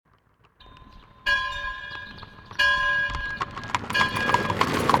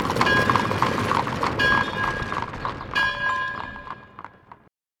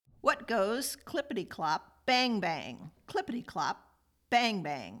goes clippity-clop, bang, bang, clippity-clop, bang,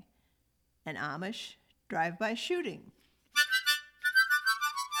 bang. An Amish drive-by shooting.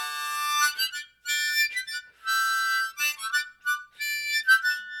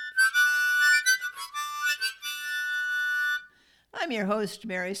 I'm your host,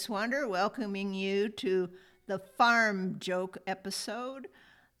 Mary Swander, welcoming you to the Farm Joke episode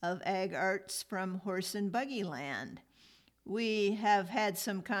of Ag Arts from Horse and Buggy Land. We have had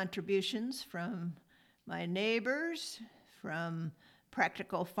some contributions from my neighbors, from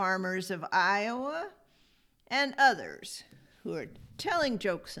Practical Farmers of Iowa, and others who are telling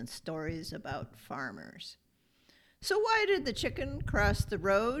jokes and stories about farmers. So why did the chicken cross the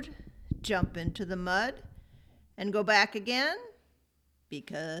road, jump into the mud, and go back again?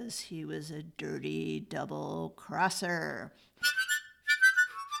 Because he was a dirty double crosser.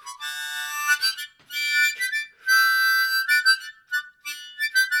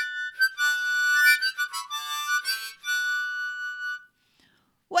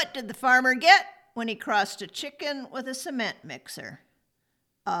 What did the farmer get when he crossed a chicken with a cement mixer?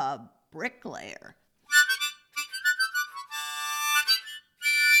 A bricklayer.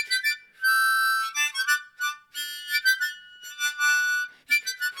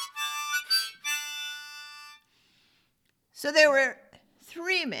 So there were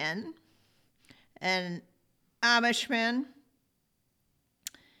 3 men, an Amishman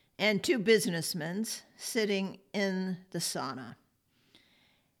and 2 businessmen sitting in the sauna.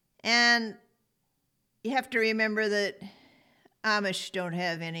 And you have to remember that Amish don't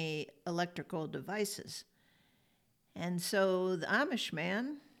have any electrical devices. And so the Amish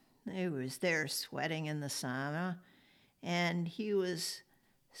man, he was there sweating in the sauna, and he was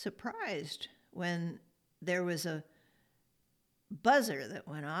surprised when there was a buzzer that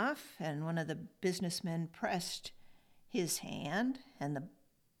went off, and one of the businessmen pressed his hand, and the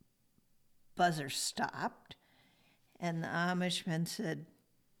buzzer stopped. And the Amishman said,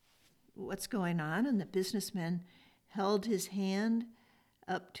 "What's going on?" And the businessman held his hand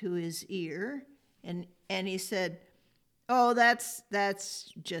up to his ear, and he said, "Oh,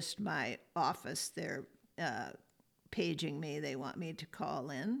 that's just my office. They're paging me. They want me to call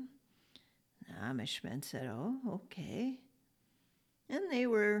in." The Amishman said, "Oh, okay." And they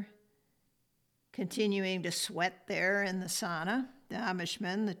were continuing to sweat there in the sauna, the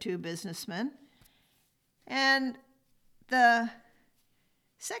Amishmen, the 2 businessmen. And the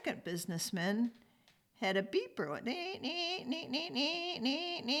second businessman had a beeper.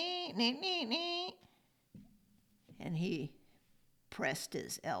 And he pressed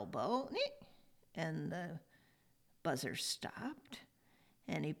his elbow, and the buzzer stopped.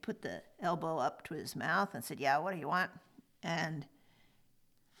 And he put the elbow up to his mouth and said, "Yeah, what do you want?" And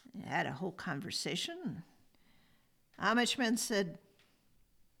had a whole conversation. Amishman said,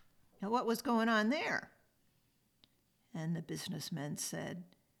 "What was going on there?" And the businessman said,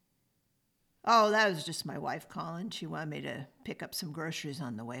 "Oh, that was just my wife calling. She wanted me to pick up some groceries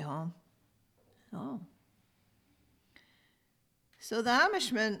on the way home." Oh. So the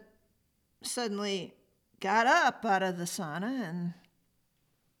Amishman suddenly got up out of the sauna and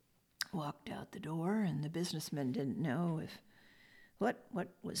walked out the door, and the businessman didn't know what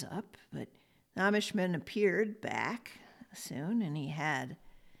was up, but the Amishman appeared back soon, and he had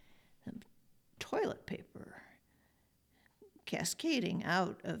toilet paper cascading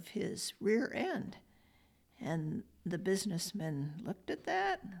out of his rear end. And the businessman looked at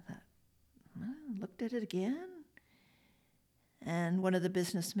that, looked at it again, and one of the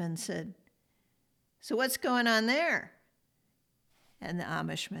businessmen said, "So what's going on there?" And the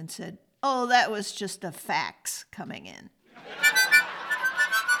Amishman said, "Oh, that was just a fax coming in."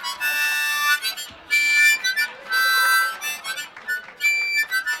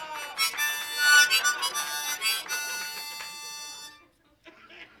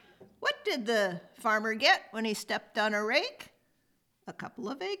 What did the farmer get when he stepped on a rake? A couple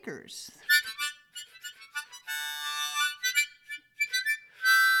of acres.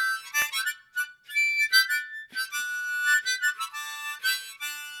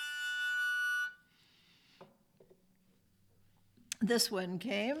 This one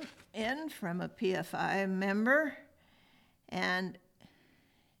came in from a PFI member, and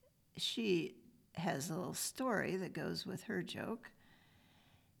she has a little story that goes with her joke.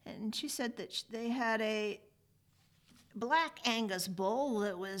 And she said that they had a black Angus bull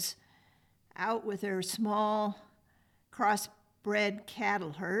that was out with her small crossbred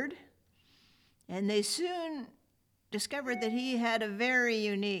cattle herd, and they soon discovered that he had a very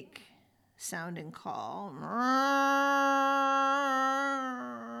unique sounding call.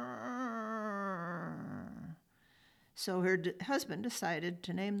 So her husband decided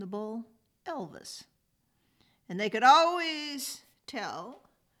to name the bull Elvis. And they could always tell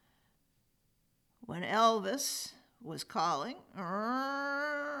when Elvis was calling,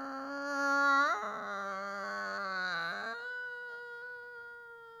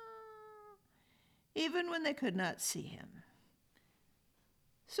 even when they could not see him.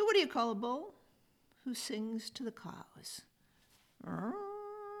 So what do you call a bull who sings to the cows?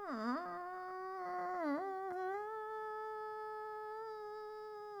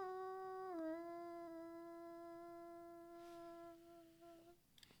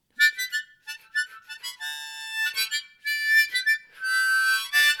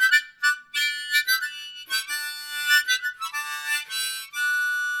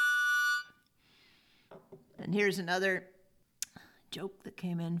 And here's another joke that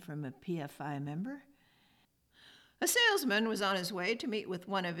came in from a PFI member. A salesman was on his way to meet with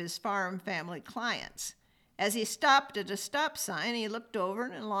one of his farm family clients. As he stopped at a stop sign, he looked over,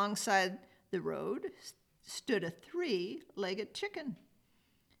 and alongside the road stood a three-legged chicken.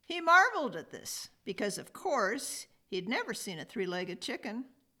 He marveled at this because, of course, he'd never seen a three-legged chicken.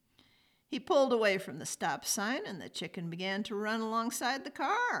 He pulled away from the stop sign, and the chicken began to run alongside the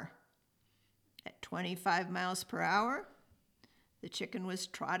car. At 25 miles per hour, the chicken was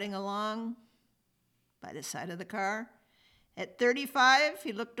trotting along by the side of the car. At 35,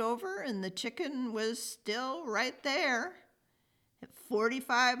 he looked over, and the chicken was still right there. At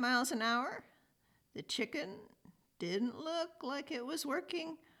 45 miles an hour, the chicken didn't look like it was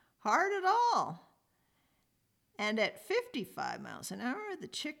working hard at all. And at 55 miles an hour, the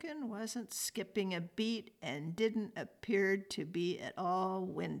chicken wasn't skipping a beat and didn't appear to be at all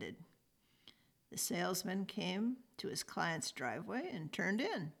winded. The salesman came to his client's driveway and turned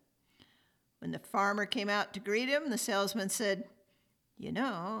in. When the farmer came out to greet him, the salesman said, "You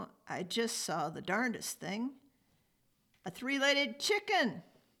know, I just saw the darndest thing. A three-legged chicken."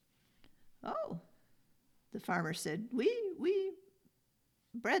 "Oh," the farmer said, we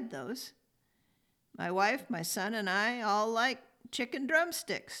bred those. My wife, my son, and I all like chicken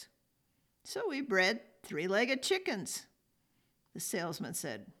drumsticks. So we bred three-legged chickens." The salesman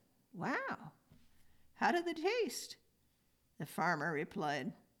said, "Wow. How did they taste?" The farmer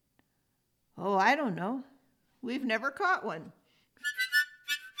replied, "Oh, I don't know. We've never caught one."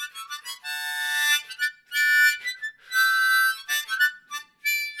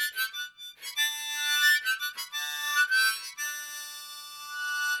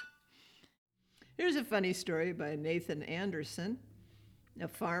 Here's a funny story by Nathan Anderson, a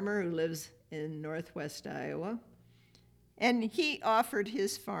farmer who lives in northwest Iowa. And he offered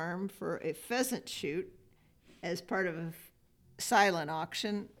his farm for a pheasant shoot as part of a silent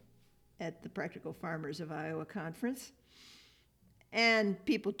auction at the Practical Farmers of Iowa conference. And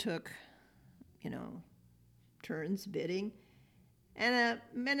people took, turns bidding. And a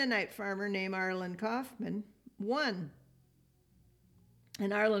Mennonite farmer named Arlen Kaufman won.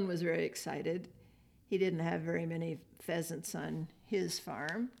 And Arlen was very excited. He didn't have very many pheasants on his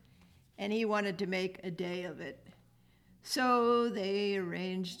farm, and he wanted to make a day of it. So they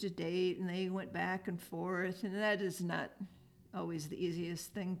arranged a date, and they went back and forth, and that is not always the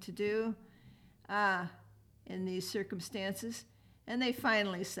easiest thing to do in these circumstances. And they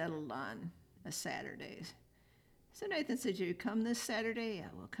finally settled on a Saturday. So Nathan said, "You come this Saturday?" "Yeah,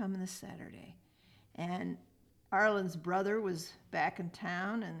 we'll come this Saturday." And Arlen's brother was back in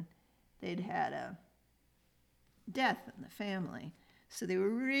town, and they'd had a death in the family. So they were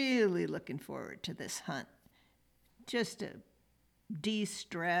really looking forward to this hunt, just to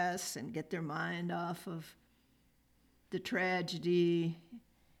de-stress and get their mind off of the tragedy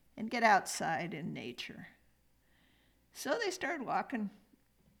and get outside in nature. So they started walking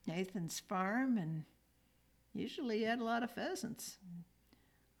Nathan's farm, and usually he had a lot of pheasants.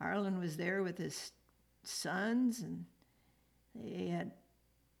 Arlen was there with his sons, and they had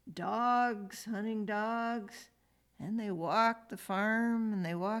dogs, hunting dogs, and they walked the farm, and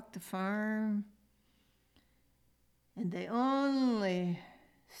they walked the farm, and they only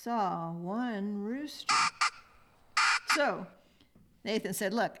saw one rooster. So Nathan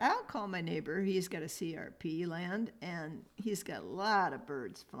said, "Look, I'll call my neighbor. He's got a CRP land, and he's got a lot of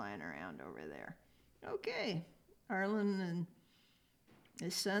birds flying around over there." Okay, Arlen and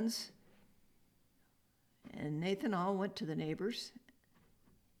his sons and Nathan all went to the neighbors,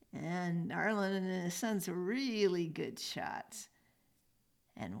 and Arlen and his sons were really good shots.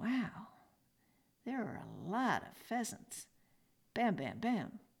 And wow, there were a lot of pheasants. Bam, bam,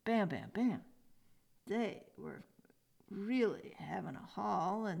 bam, bam, bam, bam. They were really having a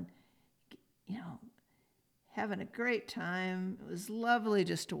haul and, having a great time. It was lovely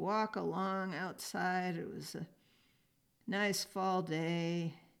just to walk along outside. It was a Nice fall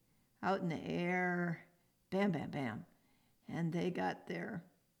day, out in the air, bam, bam, bam. And they got their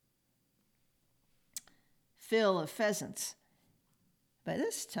fill of pheasants. By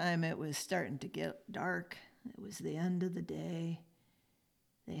this time, it was starting to get dark. It was the end of the day.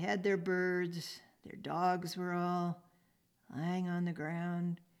 They had their birds. Their dogs were all lying on the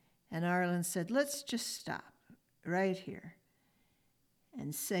ground. And Arlen said, let's just stop right here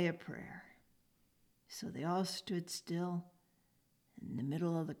and say a prayer. So they all stood still in the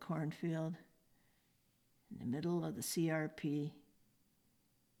middle of the cornfield, in the middle of the CRP.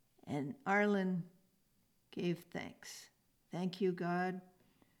 And Arlen gave thanks. Thank you, God,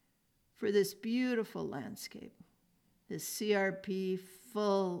 for this beautiful landscape, this CRP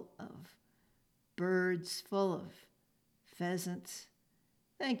full of birds, full of pheasants.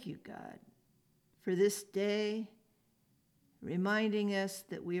 Thank you, God, for this day, reminding us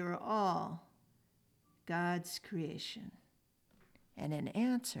that we are all God's creation. And in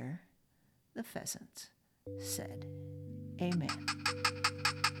answer, the pheasants said, Amen.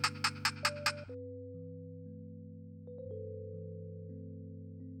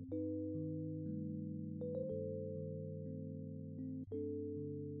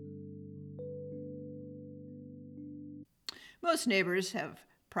 Most neighbors have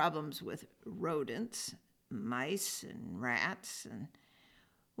problems with rodents, mice, and rats. And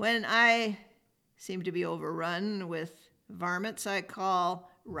when I seem to be overrun with varmints, I call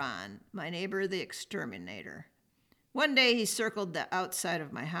Ron, my neighbor, the exterminator. One day he circled the outside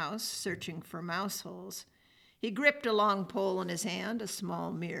of my house, searching for mouse holes. He gripped a long pole in his hand, a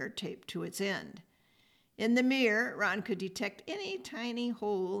small mirror taped to its end. In the mirror, Ron could detect any tiny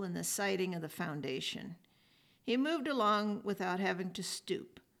hole in the siding of the foundation. He moved along without having to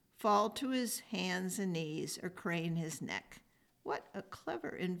stoop, fall to his hands and knees, or crane his neck. What a clever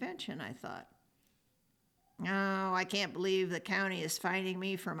invention, I thought. Oh, I can't believe the county is finding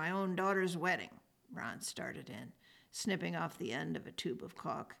me for my own daughter's wedding, Ron started in, snipping off the end of a tube of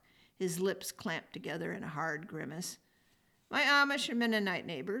caulk, his lips clamped together in a hard grimace. My Amish and Mennonite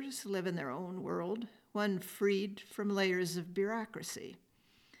neighbors live in their own world, one freed from layers of bureaucracy.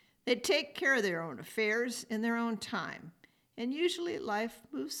 They take care of their own affairs in their own time, and usually life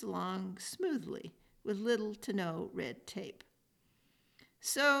moves along smoothly with little to no red tape.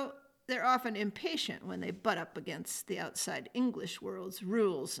 So they're often impatient when they butt up against the outside English world's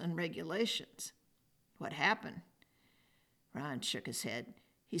rules and regulations. What happened? Ron shook his head.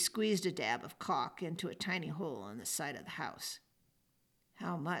 He squeezed a dab of caulk into a tiny hole in the side of the house.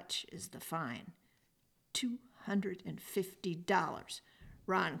 How much is the fine? $250.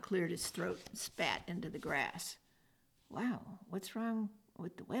 Ron cleared his throat and spat into the grass. Wow, what's wrong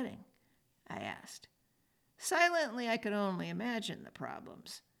with the wedding? I asked. Silently, I could only imagine the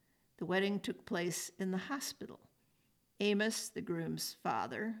problems. The wedding took place in the hospital. Amos, the groom's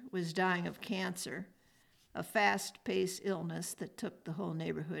father, was dying of cancer, a fast-paced illness that took the whole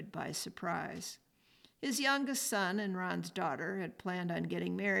neighborhood by surprise. His youngest son and Ron's daughter had planned on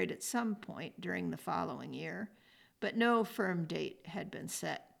getting married at some point during the following year, but no firm date had been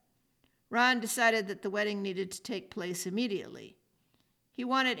set. Ron decided that the wedding needed to take place immediately. He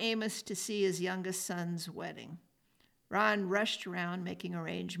wanted Amos to see his youngest son's wedding. Ron rushed around making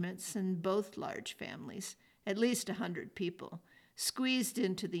arrangements, and both large families, at least 100 people, squeezed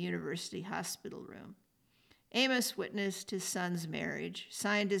into the university hospital room. Amos witnessed his son's marriage,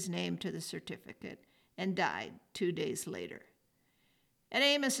 signed his name to the certificate, and died 2 days later. At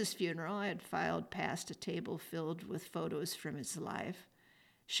Amos's funeral, I had filed past a table filled with photos from his life,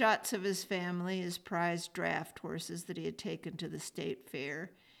 shots of his family, his prized draft horses that he had taken to the state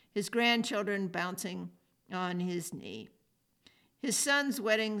fair, his grandchildren bouncing on his knee. His son's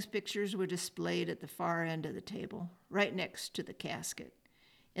wedding pictures were displayed at the far end of the table, right next to the casket.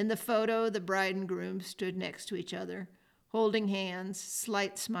 In the photo, the bride and groom stood next to each other, holding hands,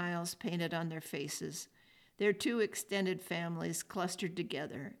 slight smiles painted on their faces, their two extended families clustered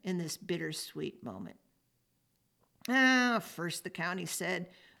together in this bittersweet moment. First the county said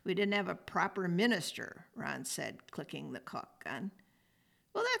we didn't have a proper minister, Ron said, clicking the caulk gun.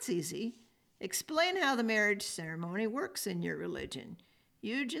 Well, that's easy. Explain how the marriage ceremony works in your religion.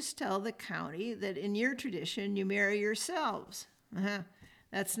 You just tell the county that in your tradition you marry yourselves.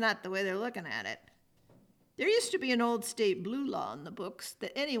 That's not the way they're looking at it. There used to be an old state blue law in the books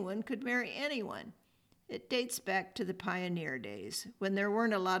that anyone could marry anyone. It dates back to the pioneer days, when there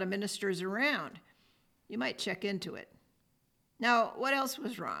weren't a lot of ministers around. You might check into it. Now, what else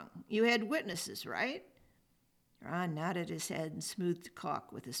was wrong? You had witnesses, right? Ron nodded his head and smoothed the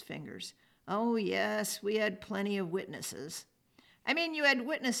caulk with his fingers. Oh, yes, we had plenty of witnesses. I mean, you had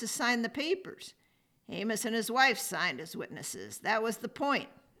witnesses sign the papers. Amos and his wife signed as witnesses. That was the point.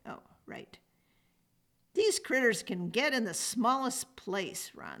 Oh, right. These critters can get in the smallest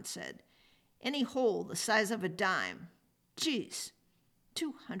place, Ron said. Any hole the size of a dime. Geez,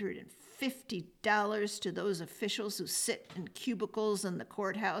 $250 to those officials who sit in cubicles in the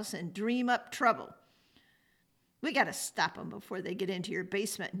courthouse and dream up trouble. We got to stop them before they get into your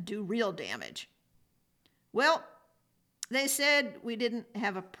basement and do real damage. Well, they said we didn't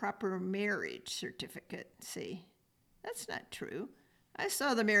have a proper marriage certificate, see? That's not true. I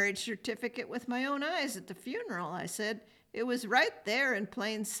saw the marriage certificate with my own eyes at the funeral, I said. It was right there in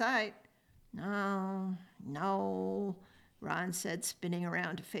plain sight. No, Ron said, spinning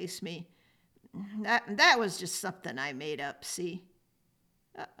around to face me. That was just something I made up, see?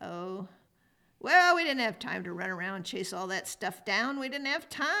 Uh-oh. Well, we didn't have time to run around and chase all that stuff down. We didn't have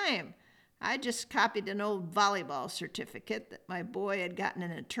time. I just copied an old volleyball certificate that my boy had gotten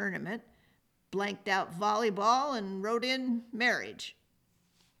in a tournament, blanked out volleyball, and wrote in marriage.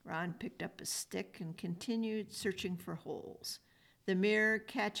 Ron picked up a stick and continued searching for holes, the mirror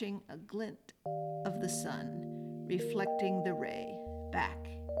catching a glint of the sun, reflecting the ray back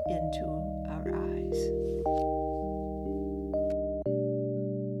into our eyes.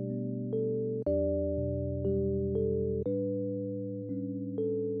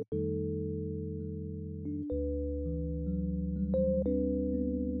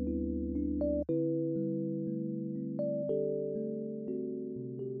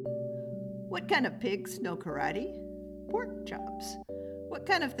 What kind of pigs know karate? Pork chops. What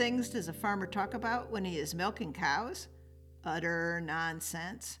kind of things does a farmer talk about when he is milking cows? Utter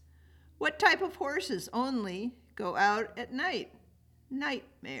nonsense. What type of horses only go out at night?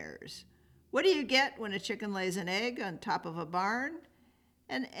 Nightmares. What do you get when a chicken lays an egg on top of a barn?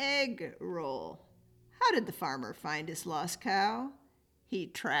 An egg roll. How did the farmer find his lost cow? He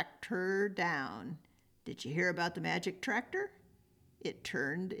tracked her down. Did you hear about the magic tractor? It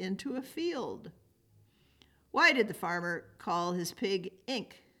turned into a field. Why did the farmer call his pig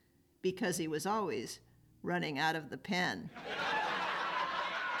Ink? Because he was always running out of the pen.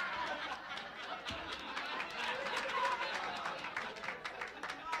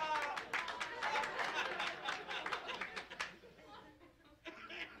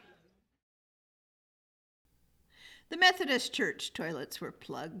 The Methodist church toilets were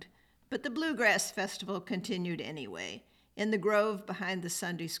plugged, but the Bluegrass Festival continued anyway, in the grove behind the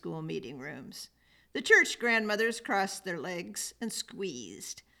Sunday school meeting rooms. The church grandmothers crossed their legs and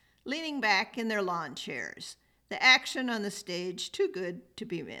squeezed, leaning back in their lawn chairs, the action on the stage too good to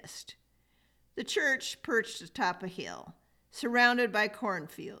be missed. The church perched atop a hill, surrounded by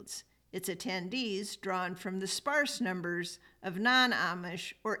cornfields, its attendees drawn from the sparse numbers of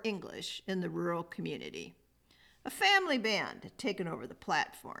non-Amish or English in the rural community. A family band had taken over the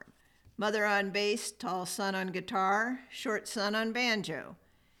platform. Mother on bass, tall son on guitar, short son on banjo,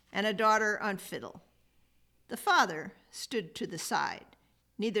 and a daughter on fiddle. The father stood to the side,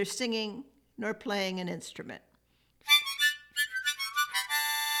 neither singing nor playing an instrument.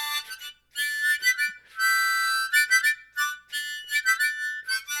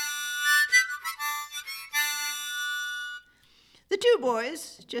 The two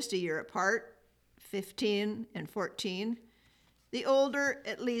boys, just a year apart, 15 and 14, the older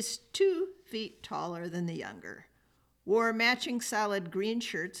at least 2 feet taller than the younger, wore matching solid green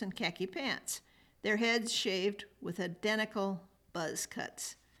shirts and khaki pants, their heads shaved with identical buzz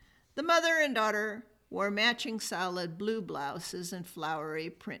cuts. The mother and daughter wore matching solid blue blouses and flowery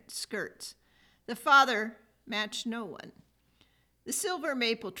print skirts. The father matched no one. The silver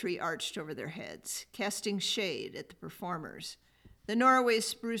maple tree arched over their heads, casting shade at the performers. The Norway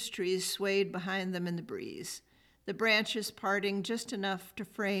spruce trees swayed behind them in the breeze, the branches parting just enough to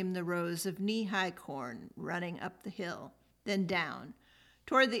frame the rows of knee-high corn running up the hill, then down,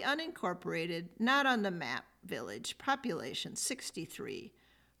 toward the unincorporated, not on the map village, population 63,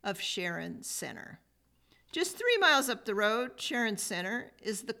 of Sharon Center. Just 3 miles up the road, Sharon Center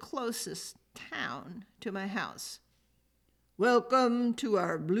is the closest town to my house. "Welcome to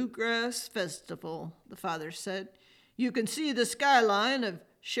our Bluegrass Festival," the father said. "You can see the skyline of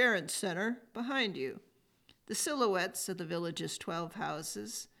Sharon Center behind you. The silhouettes of the village's 12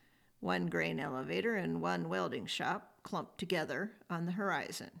 houses, 1 grain elevator, and 1 welding shop clumped together on the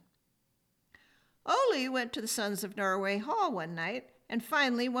horizon." Ole went to the Sons of Norway Hall one night and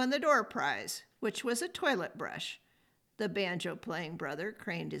finally won the door prize, which was a toilet brush. The banjo-playing brother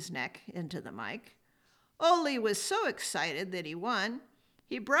craned his neck into the mic. Ole was so excited that he won,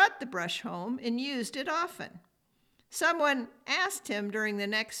 he brought the brush home and used it often. Someone asked him during the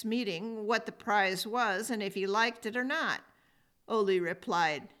next meeting what the prize was and if he liked it or not. Ole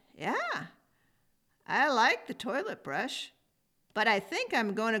replied, "Yeah, I like the toilet brush, but I think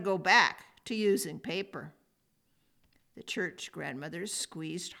I'm going to go back to using paper. The church grandmothers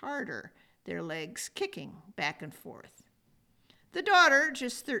squeezed harder, their legs kicking back and forth. The daughter,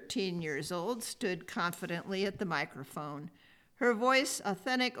 just 13 years old, stood confidently at the microphone, her voice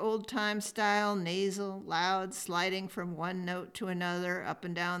authentic old-time style, nasal, loud, sliding from one note to another up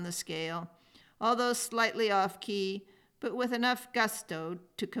and down the scale, although slightly off-key, but with enough gusto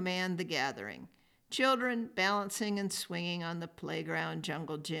to command the gathering. Children balancing and swinging on the playground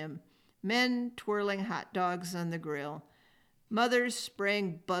jungle gym, men twirling hot dogs on the grill, mothers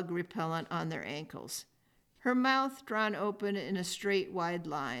spraying bug repellent on their ankles. Her mouth drawn open in a straight, wide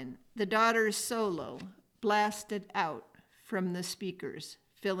line, the daughter's solo blasted out from the speakers,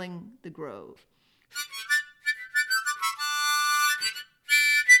 filling the grove.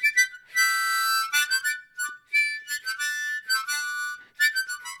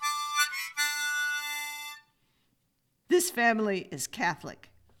 This family is Catholic,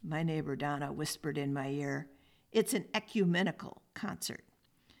 my neighbor Donna whispered in my ear. It's an ecumenical concert.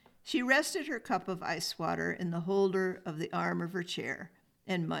 She rested her cup of ice water in the holder of the arm of her chair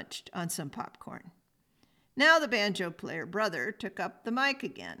and munched on some popcorn. Now the banjo player brother took up the mic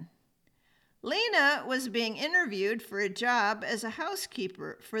again. Lena was being interviewed for a job as a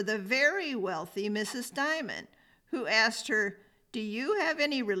housekeeper for the very wealthy Mrs. Diamond, who asked her, "Do you have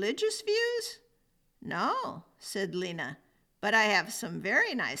any religious views?" "No," said Lena, "but I have some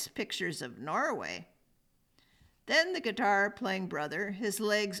very nice pictures of Norway." Then the guitar-playing brother, his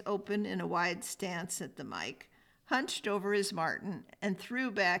legs open in a wide stance at the mic, hunched over his Martin and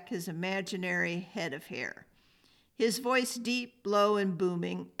threw back his imaginary head of hair. His voice, deep, low, and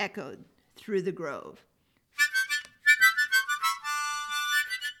booming, echoed through the grove.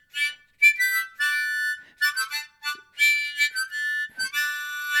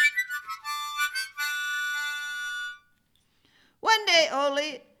 One day,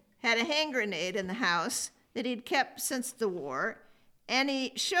 Ole had a hand grenade in the house that he'd kept since the war, and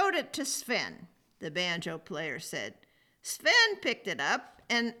he showed it to Sven, the banjo player said. Sven picked it up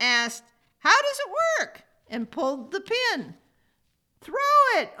and asked, "How does it work?" and pulled the pin. "Throw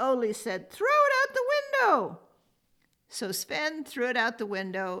it," Ole said. "Throw it out the window." So Sven threw it out the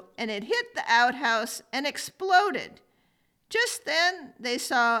window, and it hit the outhouse and exploded. Just then, they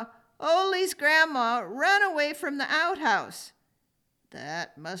saw Ole's grandma run away from the outhouse.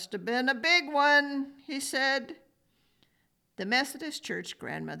 "That must have been a big one," he said. The Methodist Church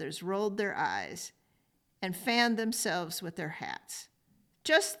grandmothers rolled their eyes and fanned themselves with their hats.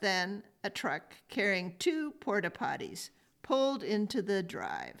 Just then, a truck carrying 2 porta potties pulled into the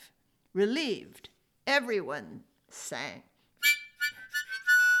drive. Relieved, everyone sang.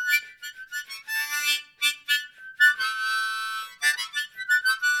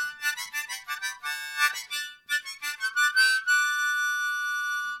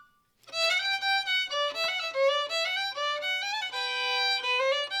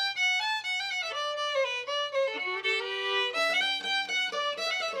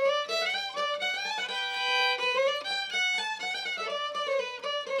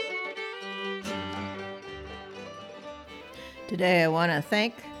 Today I want to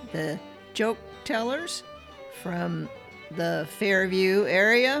thank the joke tellers from the Fairview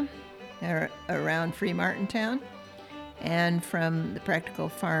area around Free Martintown and from the Practical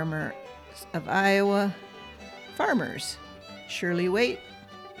Farmer of Iowa farmers, Shirley Waite,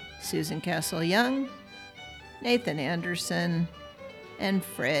 Susan Castle Young, Nathan Anderson, and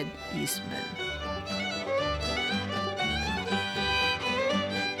Fred Eastman.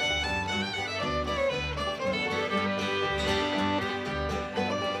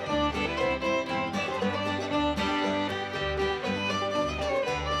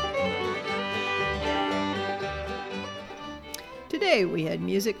 Today we had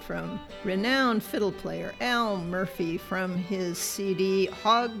music from renowned fiddle player Al Murphy from his CD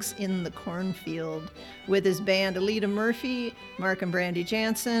Hogs in the Cornfield with his band Alita Murphy, Mark and Brandy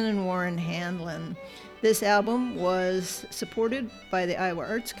Jansen, and Warren Hanlon. This album was supported by the Iowa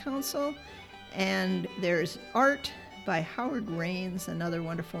Arts Council, and there's art by Howard Raines, another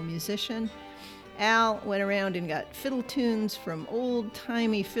wonderful musician. Al went around and got fiddle tunes from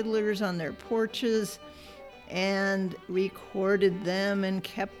old-timey fiddlers on their porches and recorded them and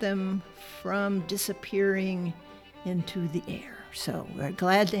kept them from disappearing into the air. So we're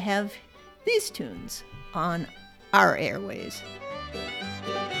glad to have these tunes on our airways.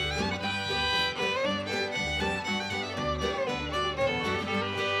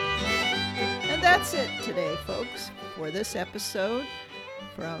 And that's it today, folks, for this episode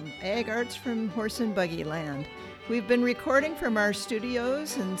from Ag Arts from Horse and Buggy Land. We've been recording from our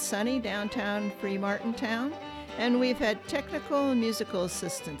studios in sunny downtown Freemartintown, and we've had technical and musical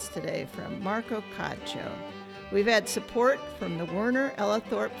assistance today from Marco Caccio. We've had support from the Werner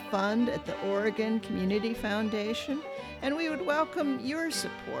Ellithorpe Fund at the Oregon Community Foundation, and we would welcome your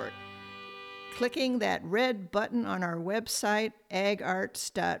support. Clicking that red button on our website,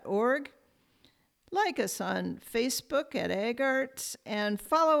 agarts.org. Like us on Facebook at AgArts, and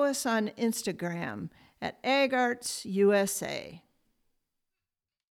follow us on Instagram at AgArtsUSA.